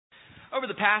Over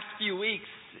the past few weeks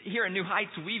here in New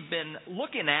Heights, we've been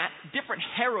looking at different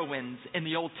heroines in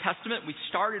the Old Testament. We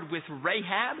started with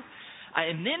Rahab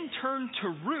and then turned to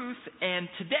Ruth, and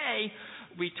today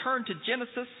we turn to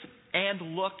Genesis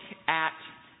and look at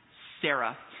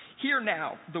Sarah. Hear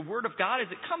now the Word of God as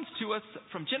it comes to us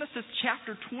from Genesis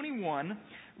chapter 21,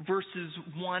 verses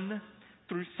 1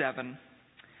 through 7.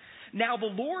 Now the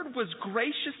Lord was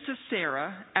gracious to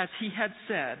Sarah as he had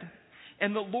said,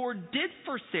 and the Lord did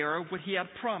for Sarah what he had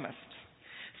promised.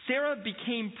 Sarah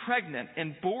became pregnant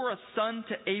and bore a son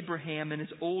to Abraham in his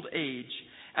old age,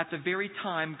 at the very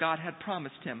time God had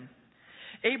promised him.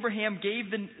 Abraham gave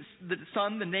the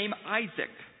son the name Isaac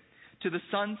to the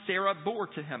son Sarah bore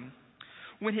to him.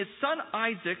 When his son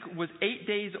Isaac was 8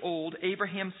 days old,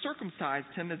 Abraham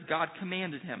circumcised him as God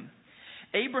commanded him.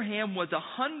 Abraham was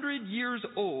 100 years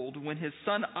old when his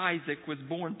son Isaac was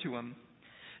born to him.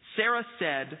 Sarah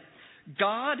said,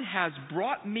 God has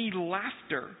brought me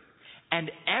laughter, and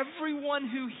everyone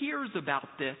who hears about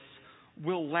this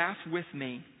will laugh with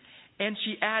me. And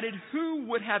she added, who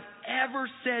would have ever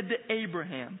said to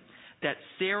Abraham that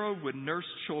Sarah would nurse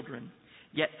children?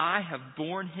 Yet I have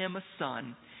borne him a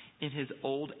son in his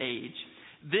old age.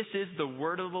 This is the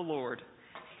word of the Lord.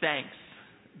 Thanks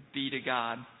be to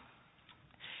God.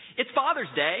 It's Father's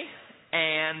Day,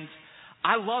 and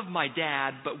I love my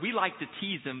dad, but we like to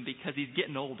tease him because he's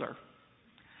getting older.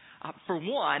 For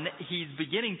one, he's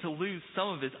beginning to lose some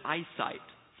of his eyesight,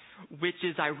 which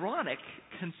is ironic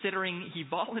considering he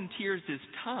volunteers his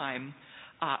time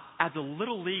as a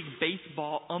Little League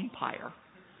baseball umpire.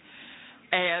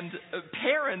 And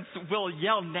parents will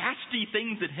yell nasty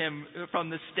things at him from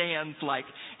the stands like,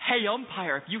 hey,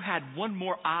 umpire, if you had one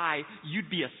more eye, you'd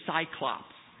be a cyclops.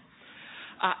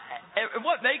 And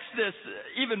what makes this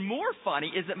even more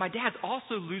funny is that my dad's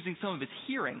also losing some of his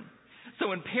hearing. So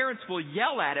when parents will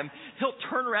yell at him, he'll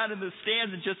turn around in the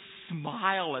stands and just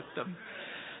smile at them.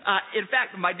 In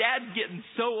fact, my dad's getting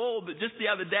so old that just the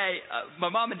other day, my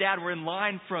mom and dad were in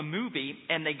line for a movie,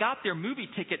 and they got their movie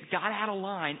ticket, got out of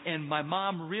line, and my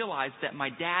mom realized that my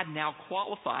dad now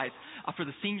qualifies for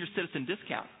the senior citizen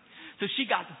discount. So she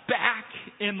got back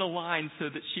in the line so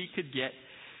that she could get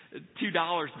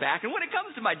 $2 back. And when it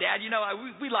comes to my dad,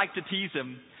 we like to tease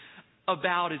him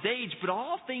about his age, but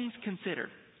all things considered,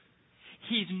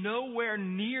 he's nowhere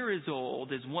near as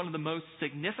old as one of the most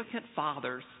significant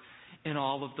fathers in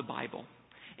all of the Bible.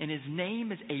 And his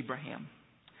name is Abraham.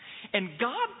 And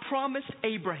God promised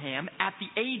Abraham at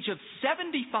the age of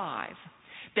 75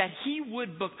 that he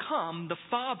would become the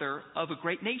father of a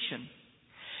great nation.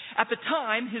 At the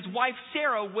time, his wife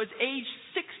Sarah was age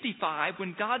 65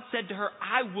 when God said to her,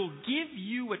 I will give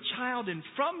you a child, and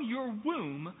from your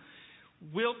womb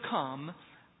will come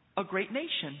a great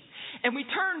nation. And we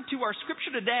turn to our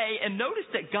scripture today and notice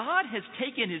that God has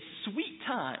taken his sweet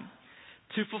time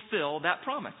to fulfill that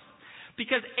promise.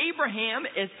 Because Abraham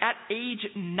is at age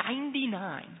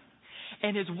 99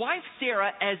 and his wife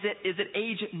Sarah is at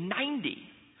age 90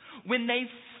 when they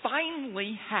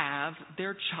finally have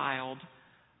their child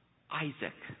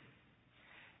Isaac.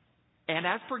 And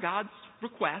as per God's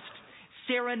request,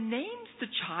 Sarah names the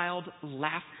child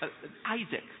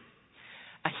Isaac,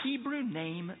 a Hebrew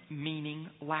name meaning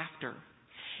laughter.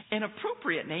 An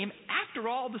appropriate name. After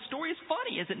all, the story is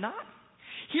funny, is it not?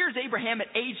 Here's Abraham at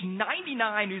age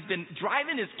 99 who's been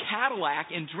driving his Cadillac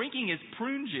and drinking his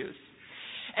prune juice.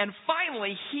 And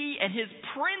finally, he and his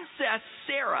princess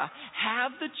Sarah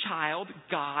have the child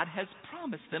God has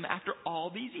promised them after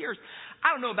all these years.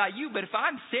 I don't know about you, but if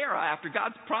I'm Sarah, after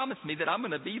God's promised me that I'm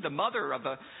going to be the mother of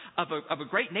a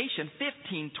great nation,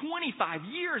 15, 25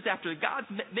 years after God's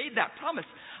made that promise,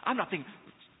 I'm not thinking,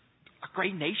 a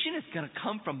great nation is going to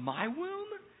come from my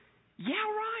womb? Yeah,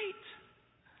 right.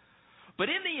 But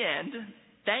in the end,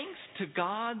 thanks to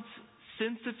God's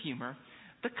sense of humor,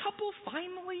 the couple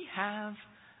finally have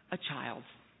a child.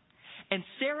 And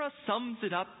Sarah sums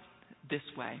it up this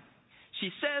way. She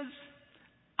says,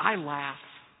 I laugh,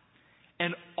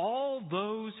 and all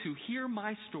those who hear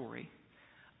my story,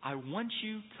 I want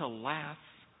you to laugh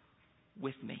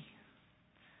with me.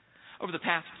 Over the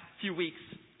past few weeks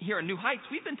here in New Heights,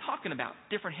 we've been talking about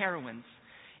different heroines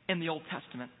in the Old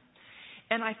Testament.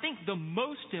 And I think the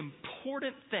most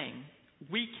important thing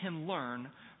we can learn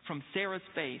from Sarah's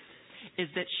faith is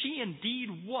that she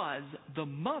indeed was the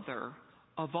mother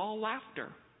of all laughter.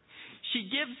 She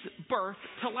gives birth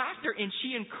to laughter, and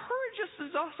she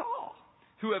encourages us all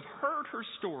who have heard her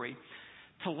story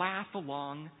to laugh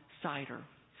alongside her.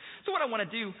 So what I want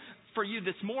to do for you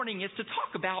this morning is to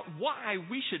talk about why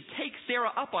we should take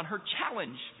Sarah up on her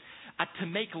challenge to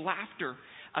make laughter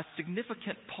a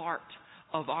significant part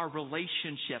of our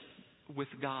relationship with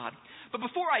God. But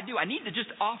before I do, I need to just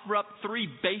offer up 3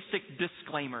 basic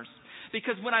disclaimers.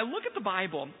 Because when I look at the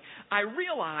Bible, I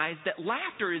realize that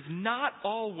laughter is not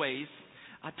always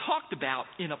talked about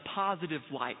in a positive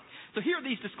light. So here are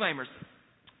these disclaimers.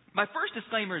 My first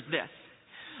disclaimer is this.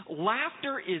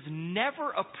 Laughter is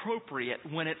never appropriate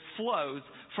when it flows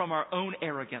from our own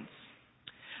arrogance.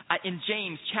 In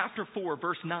James chapter 4,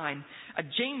 verse 9,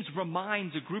 James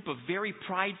reminds a group of very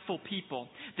prideful people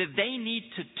that they need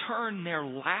to turn their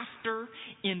laughter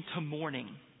into mourning.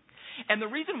 And the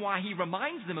reason why he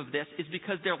reminds them of this is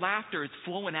because their laughter is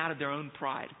flowing out of their own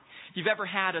pride. If you've ever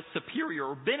had a superior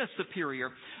or been a superior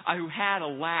who had a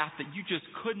laugh that you just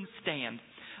couldn't stand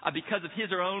because of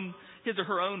his or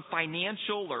her own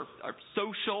financial or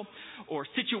social or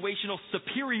situational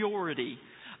superiority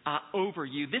over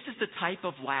you, this is the type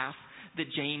of laugh that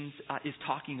James is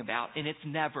talking about, and it's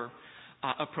never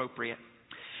appropriate.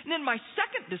 And then my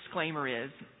second disclaimer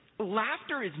is,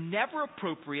 laughter is never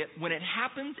appropriate when it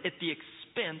happens at the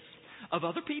expense of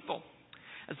other people.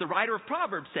 As the writer of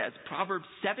Proverbs says, Proverbs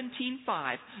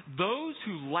 17:5, those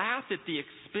who laugh at the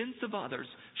expense of others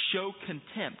show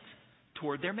contempt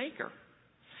toward their Maker.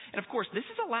 And of course, this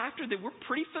is a laughter that we're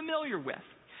pretty familiar with.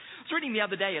 I was reading the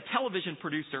other day a television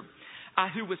producer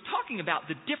who was talking about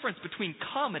the difference between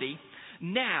comedy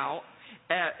now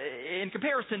in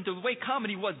comparison to the way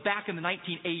comedy was back in the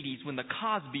 1980s when the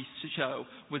Cosby Show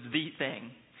was the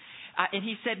thing. And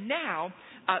he said now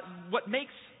what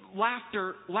makes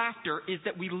laughter is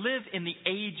that we live in the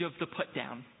age of the put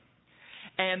down.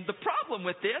 And the problem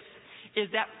with this is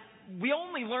that we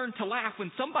only learn to laugh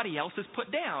when somebody else is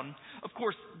put down. Of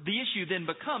course, the issue then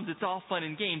becomes it's all fun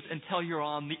and games until you're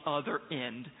on the other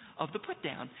end of the put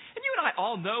down. And you and I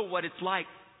all know what it's like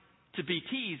to be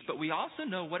teased, but we also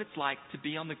know what it's like to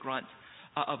be on the grunt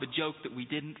of a joke that we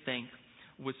didn't think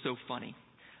was so funny.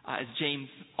 As James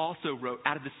also wrote,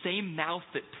 out of the same mouth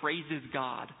that praises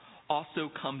God also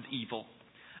comes evil.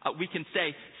 We can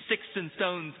say, sticks and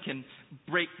stones can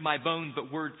break my bones,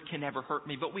 but words can never hurt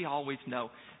me. But we always know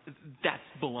that's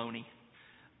baloney.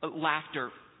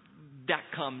 Laughter that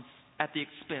comes at the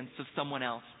expense of someone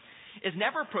else is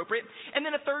never appropriate. And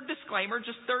then a third disclaimer,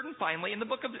 just third and finally, in the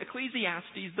book of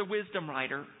Ecclesiastes, the wisdom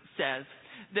writer says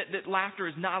that laughter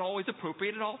is not always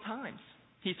appropriate at all times.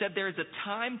 He said there is a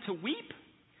time to weep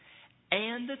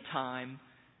and a time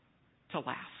to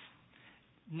laugh.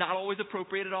 Not always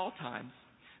appropriate at all times.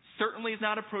 Certainly is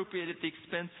not appropriate at the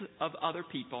expense of other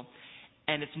people.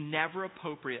 And it's never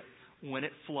appropriate when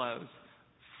it flows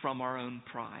from our own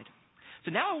pride.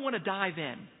 So now I want to dive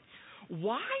in.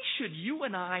 Why should you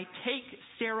and I take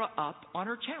Sarah up on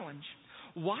her challenge?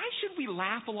 Why should we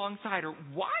laugh alongside her?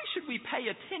 Why should we pay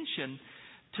attention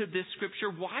to this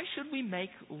scripture? Why should we make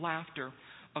laughter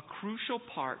a crucial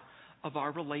part of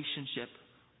our relationship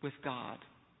with God?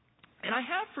 And I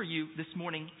have for you this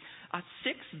morning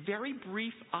 6 very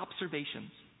brief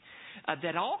observations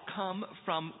that all come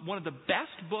from one of the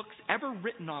best books ever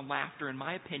written on laughter, in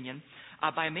my opinion,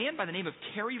 by a man by the name of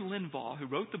Terry Linval, who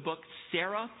wrote the book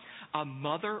Sarah, a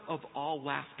Mother of All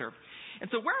Laughter. And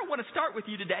so where I want to start with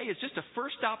you today is just a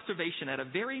first observation at a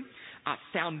very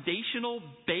foundational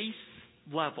base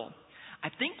level. I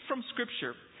think from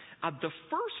Scripture, the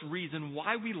first reason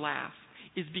why we laugh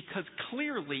is because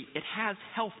clearly it has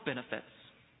health benefits.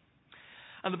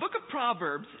 The book of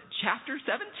Proverbs, chapter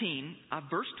 17,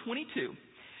 verse 22,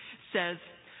 says,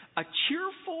 a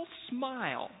cheerful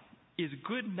smile is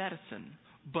good medicine,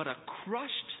 but a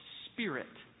crushed spirit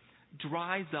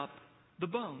dries up the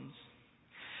bones.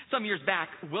 Some years back,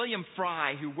 William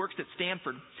Fry, who works at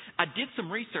Stanford, did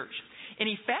some research, and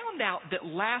he found out that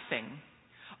laughing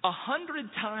 100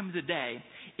 times a day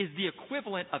is the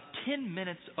equivalent of 10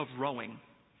 minutes of rowing.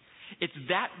 It's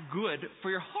that good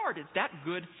for your heart. It's that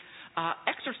good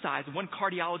exercise. One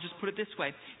cardiologist put it this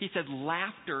way. He said,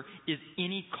 laughter is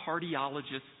any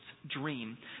cardiologist's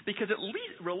dream because it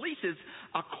releases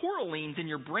coralines in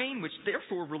your brain, which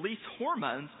therefore release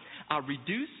hormones,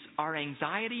 reduce our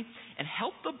anxiety, and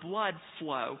help the blood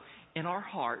flow in our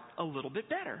heart a little bit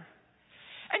better.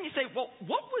 And you say, well,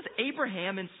 what was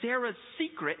Abraham and Sarah's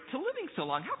secret to living so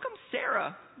long? How come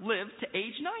Sarah lived to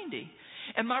age 90?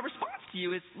 And my response to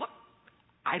you is, look,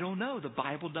 I don't know. The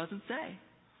Bible doesn't say.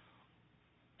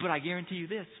 But I guarantee you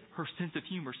this, her sense of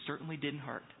humor certainly didn't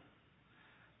hurt.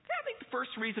 I think the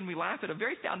first reason we laugh at a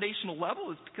very foundational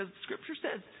level is because the Scripture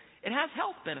says it has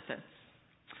health benefits.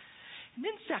 And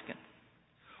then second,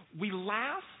 we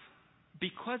laugh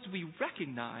because we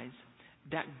recognize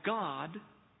that God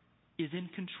is in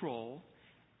control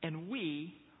and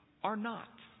we are not.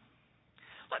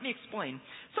 Let me explain.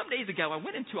 Some days ago, I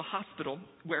went into a hospital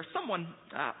where someone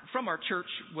from our church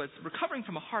was recovering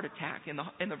from a heart attack, and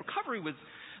the recovery was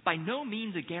by no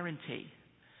means a guarantee.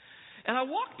 And I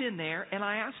walked in there, and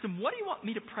I asked him, what do you want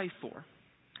me to pray for?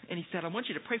 And he said, I want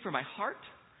you to pray for my heart.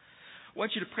 I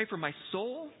want you to pray for my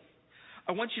soul.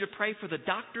 I want you to pray for the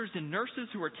doctors and nurses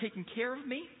who are taking care of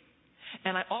me.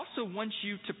 And I also want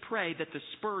you to pray that the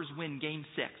Spurs win Game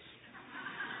 6.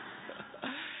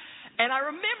 And I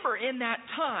remember in that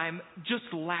time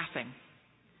just laughing,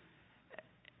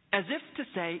 as if to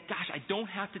say, gosh, I don't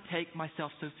have to take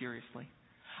myself so seriously.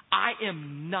 I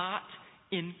am not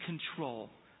in control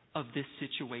of this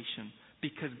situation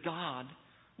because God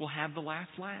will have the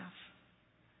last laugh.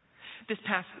 This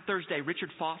past Thursday, Richard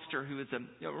Foster, who is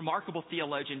a remarkable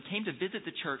theologian, came to visit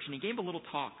the church, and he gave a little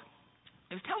talk.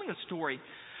 He was telling a story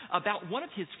about one of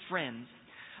his friends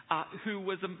who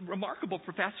was a remarkable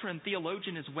professor and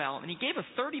theologian as well, and he gave a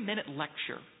 30-minute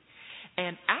lecture.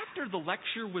 And after the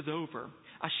lecture was over,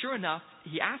 sure enough,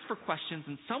 he asked for questions,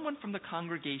 and someone from the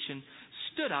congregation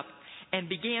stood up and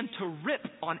began to rip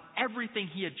on everything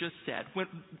he had just said, went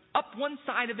up one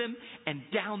side of him and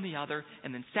down the other,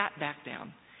 and then sat back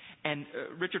down. And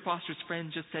Richard Foster's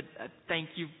friend just said, thank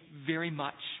you very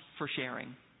much for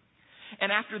sharing.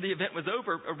 And after the event was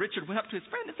over, Richard went up to his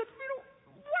friend and said,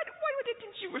 why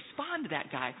didn't you respond to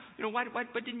that guy?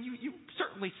 Why didn't you? You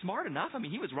certainly smart enough. I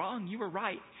mean, he was wrong. You were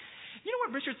right. You know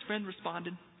what Richard's friend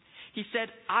responded? He said,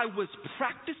 I was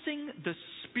practicing the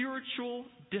spiritual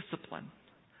discipline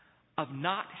of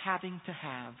not having to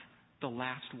have the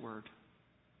last word.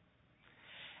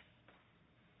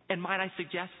 And might I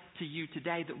suggest to you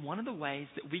today that one of the ways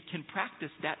that we can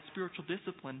practice that spiritual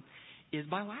discipline is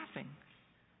by laughing.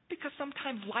 Because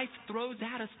sometimes life throws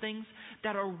at us things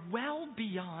that are well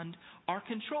beyond our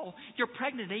control. You're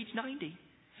pregnant at age 90.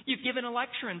 You've given a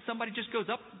lecture and somebody just goes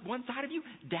up one side of you,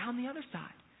 down the other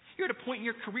side. You're at a point in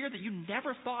your career that you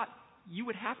never thought you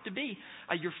would have to be.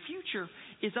 Your future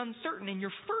is uncertain, and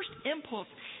your first impulse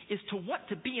is to want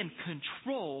to be in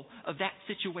control of that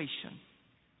situation.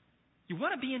 You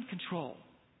want to be in control,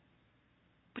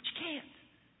 but you can't.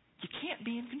 You can't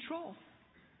be in control.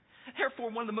 Therefore,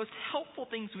 one of the most helpful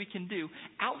things we can do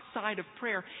outside of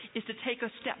prayer is to take a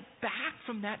step back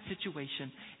from that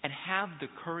situation and have the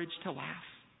courage to laugh.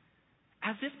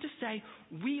 As if to say,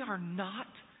 we are not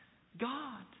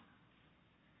God.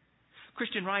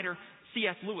 Christian writer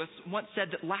C.S. Lewis once said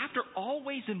that laughter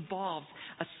always involves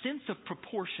a sense of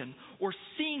proportion or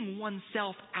seeing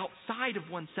oneself outside of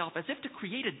oneself, as if to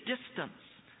create a distance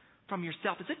from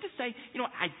yourself, as if to say,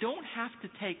 I don't have to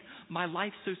take my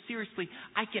life so seriously.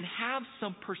 I can have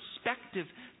some perspective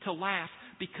to laugh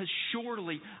because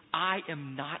surely I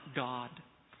am not God.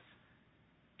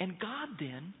 And God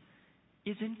then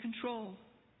is in control.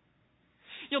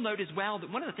 You'll note as well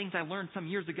that one of the things I learned some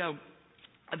years ago,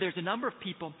 there's a number of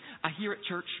people here at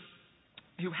church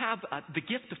who have the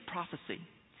gift of prophecy.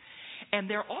 And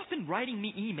they're often writing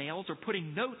me emails or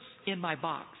putting notes in my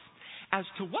box as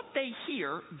to what they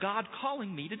hear God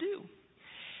calling me to do.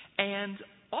 And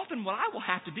often what I will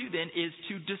have to do then is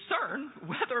to discern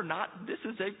whether or not this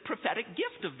is a prophetic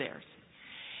gift of theirs.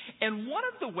 And one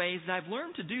of the ways that I've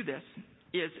learned to do this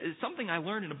is something I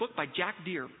learned in a book by Jack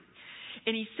Deere.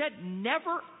 And he said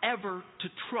never ever to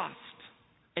trust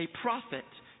a prophet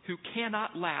who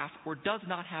cannot laugh or does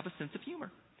not have a sense of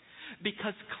humor.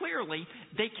 Because clearly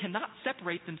they cannot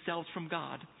separate themselves from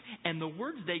God. And the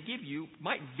words they give you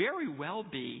might very well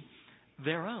be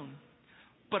their own.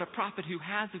 But a prophet who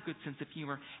has a good sense of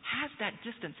humor, has that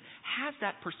distance, has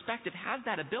that perspective, has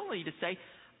that ability to say,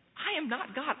 I am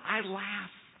not God. I laugh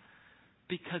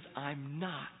because I'm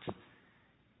not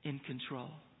in control.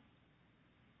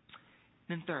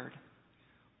 Then third,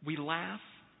 we laugh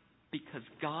because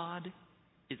God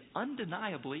is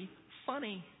undeniably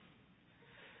funny.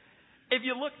 If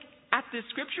you look at this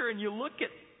scripture and you look at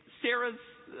Sarah's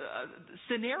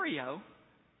scenario,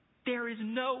 there is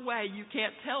no way you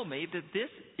can't tell me that this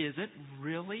isn't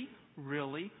really,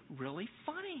 really, really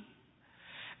funny.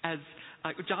 As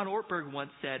John Ortberg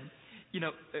once said,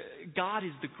 God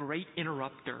is the great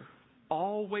interrupter,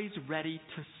 always ready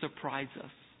to surprise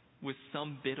us with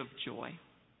some bit of joy.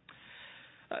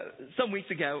 Some weeks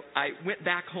ago, I went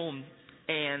back home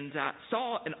and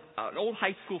saw an old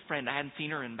high school friend. I hadn't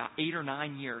seen her in about 8 or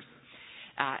 9 years.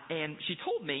 And she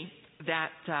told me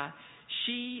that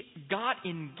she got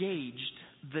engaged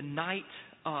the night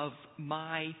of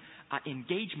my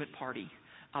engagement party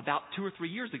about 2 or 3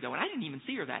 years ago. And I didn't even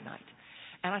see her that night.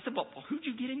 And I said, well, who'd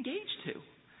you get engaged to?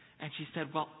 And she said,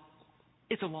 well,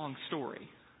 it's a long story.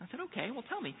 I said, okay, well,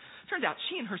 tell me. Turns out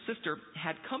she and her sister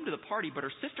had come to the party, but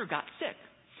her sister got sick.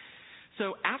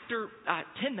 So after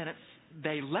 10 minutes,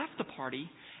 they left the party,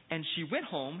 and she went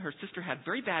home. Her sister had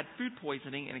very bad food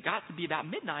poisoning, and it got to be about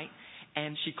midnight,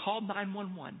 and she called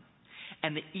 911.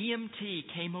 And the EMT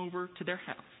came over to their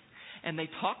house, and they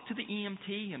talked to the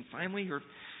EMT, and finally her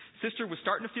sister was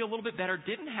starting to feel a little bit better,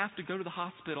 didn't have to go to the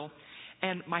hospital.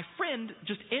 And my friend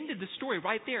just ended the story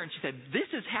right there, and she said, "This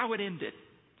is how it ended."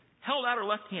 Held out her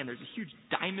left hand. There's a huge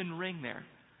diamond ring there.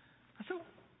 I said,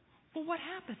 "Well, what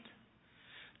happened?"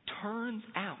 Turns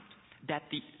out that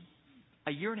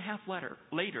a year and a half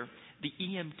later, the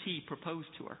EMT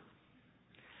proposed to her.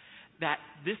 That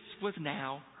this was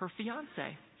now her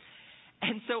fiance.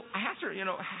 And so I asked her,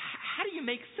 how do you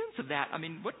make sense of that? I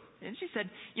mean, what? And she said,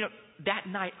 that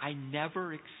night I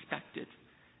never expected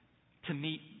to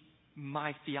meet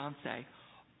my fiance.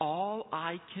 All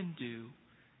I can do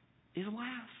is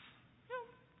laugh.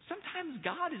 Sometimes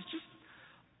God is just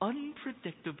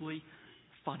unpredictably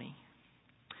funny.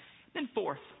 Then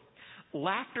fourth,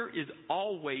 laughter is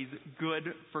always good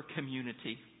for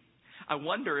community. I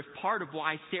wonder if part of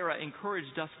why Sarah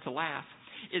encouraged us to laugh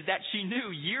is that she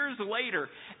knew years later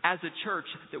as a church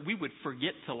that we would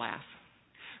forget to laugh.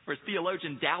 For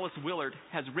theologian Dallas Willard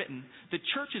has written, the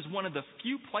church is one of the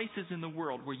few places in the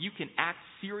world where you can act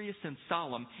serious and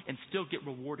solemn and still get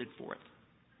rewarded for it.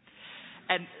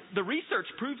 And the research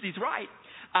proves he's right.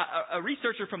 A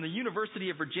researcher from the University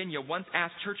of Virginia once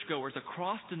asked churchgoers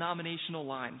across denominational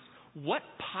lines, what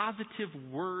positive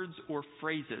words or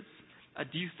phrases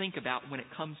do you think about when it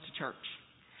comes to church?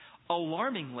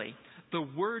 Alarmingly, the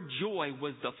word joy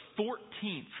was the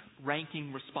 14th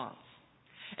ranking response.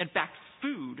 In fact,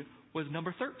 food was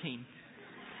number 13.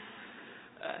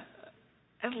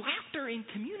 And laughter in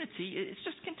community is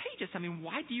just contagious. I mean,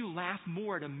 why do you laugh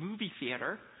more at a movie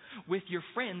theater with your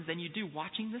friends than you do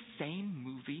watching the same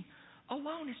movie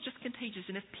alone? It's just contagious.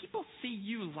 And if people see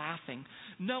you laughing,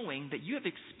 knowing that you have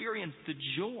experienced the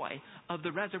joy of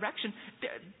the resurrection,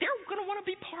 they're going to want to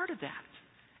be part of that.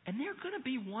 And they're going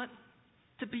to want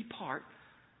to be part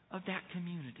of that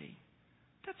community.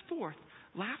 That's fourth.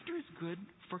 Laughter is good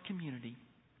for community.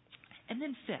 And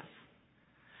then fifth,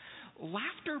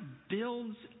 laughter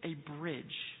builds a bridge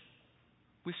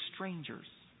with strangers.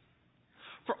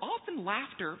 For often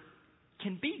laughter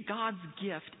can be God's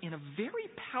gift in a very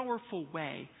powerful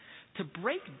way to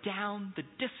break down the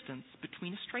distance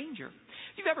between a stranger.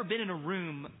 If you've ever been in a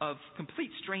room of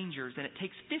complete strangers and it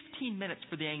takes 15 minutes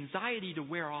for the anxiety to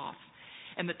wear off,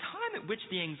 and the time at which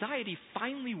the anxiety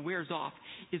finally wears off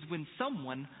is when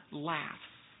someone laughs.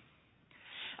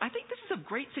 I think this is of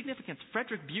great significance.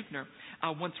 Frederick Buechner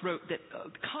once wrote that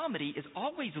comedy is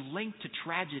always linked to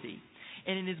tragedy.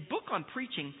 And in his book on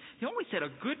preaching, he always said a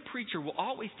good preacher will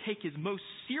always take his most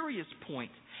serious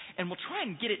point and will try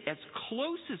and get it as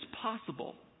close as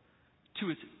possible to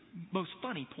his most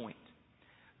funny point,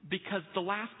 because the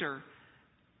laughter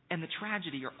and the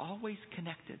tragedy are always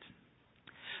connected.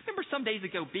 I remember some days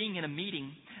ago being in a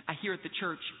meeting here at the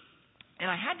church, and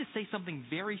I had to say something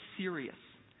very serious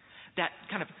that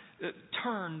kind of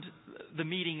turned the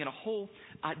meeting in a whole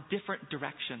different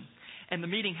direction. And the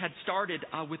meeting had started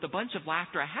with a bunch of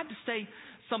laughter. I had to say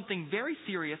something very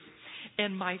serious.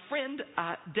 And my friend,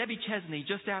 Debbie Chesney,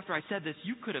 just after I said this,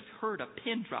 you could have heard a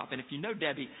pin drop. And if you know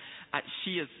Debbie,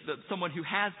 she is someone who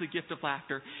has the gift of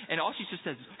laughter. And all she just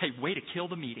says is, "Hey, way to kill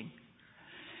the meeting."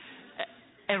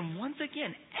 And once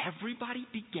again, everybody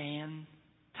began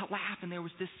to laugh. And there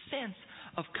was this sense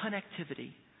of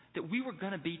connectivity that we were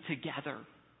going to be together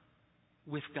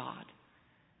with God.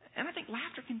 And I think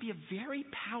laughter can be a very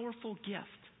powerful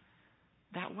gift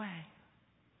that way.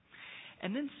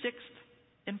 And then sixth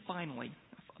and finally,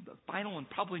 the final and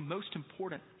probably most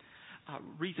important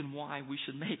reason why we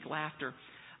should make laughter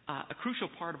a crucial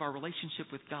part of our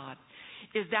relationship with God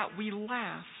is that we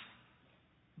laugh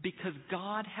because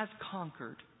God has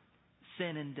conquered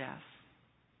sin and death.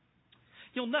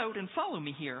 You'll note, and follow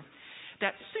me here,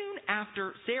 that soon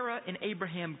after Sarah and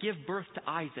Abraham give birth to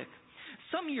Isaac,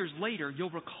 some years later, you'll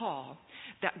recall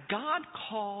that God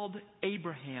called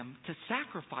Abraham to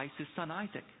sacrifice his son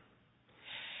Isaac.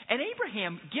 And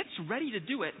Abraham gets ready to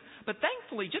do it, but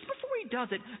thankfully, just before he does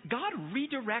it, God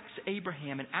redirects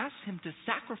Abraham and asks him to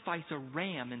sacrifice a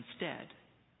ram instead.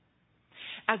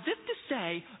 As if to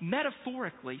say,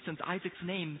 metaphorically, since Isaac's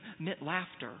name meant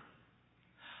laughter,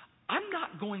 I'm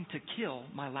not going to kill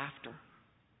my laughter.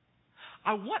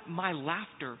 I want my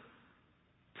laughter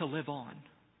to live on.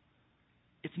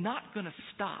 It's not going to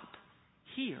stop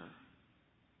here.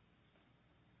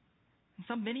 And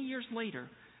some many years later,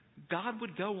 God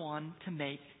would go on to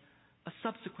make a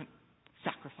subsequent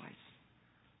sacrifice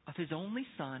of his only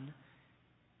son,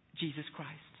 Jesus Christ.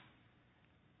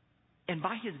 And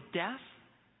by his death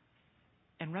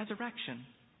and resurrection,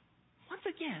 once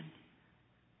again,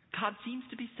 God seems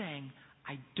to be saying,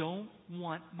 I don't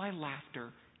want my laughter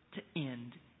to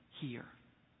end here.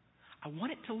 I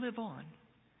want it to live on,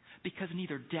 because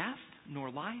neither death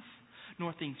nor life,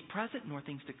 nor things present, nor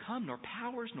things to come, nor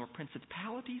powers, nor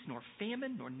principalities, nor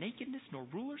famine, nor nakedness, nor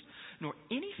rulers, nor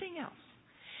anything else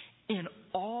in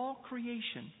all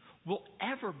creation will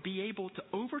ever be able to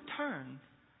overturn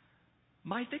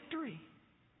my victory.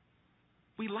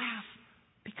 We laugh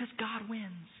because God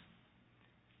wins.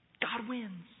 God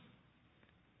wins.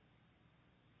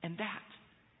 And that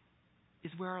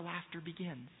is where our laughter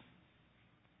begins.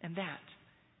 And that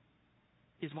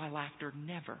is why laughter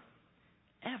never,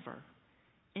 ever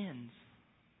ends.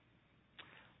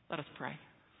 Let us pray.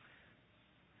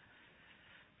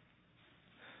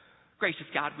 Gracious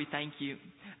God, we thank you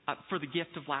for the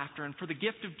gift of laughter and for the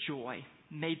gift of joy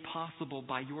made possible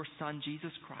by your Son,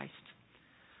 Jesus Christ,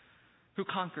 who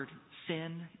conquered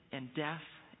sin and death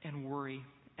and worry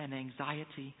and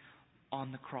anxiety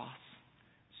on the cross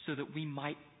so that we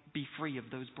might be free of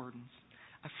those burdens,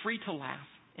 free to laugh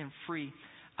and free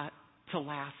to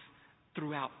laugh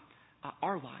throughout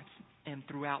our lives and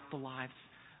throughout the lives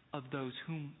of those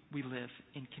whom we live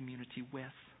in community with.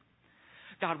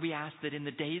 God, we ask that in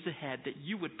the days ahead that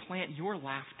you would plant your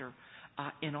laughter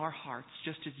in our hearts,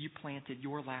 just as you planted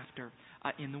your laughter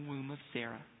in the womb of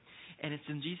Sarah. And it's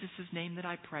in Jesus' name that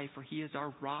I pray, for he is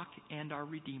our rock and our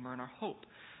redeemer and our hope,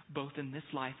 both in this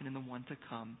life and in the one to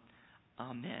come.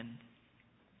 Amen.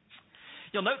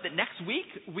 You'll note that next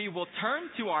week we will turn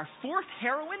to our fourth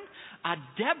heroine,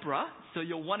 Deborah. So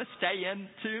you'll want to stay in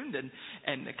tuned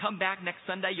and come back next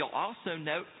Sunday. You'll also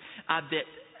note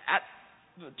that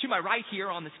to my right here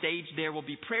on the stage there will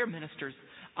be prayer ministers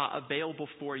available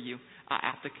for you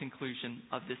at the conclusion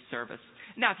of this service.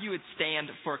 Now, if you would stand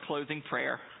for a closing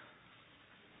prayer.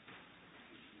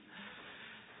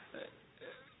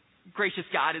 Gracious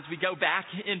God, as we go back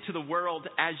into the world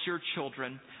as your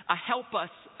children, help us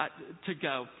to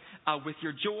go with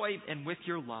your joy and with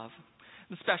your love.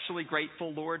 I'm especially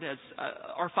grateful, Lord, as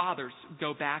our fathers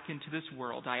go back into this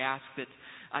world. I ask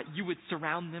that you would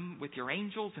surround them with your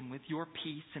angels and with your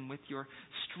peace and with your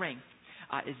strength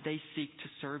as they seek to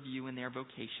serve you in their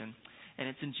vocation. And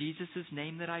it's in Jesus'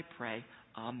 name that I pray.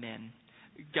 Amen.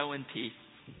 Go in peace.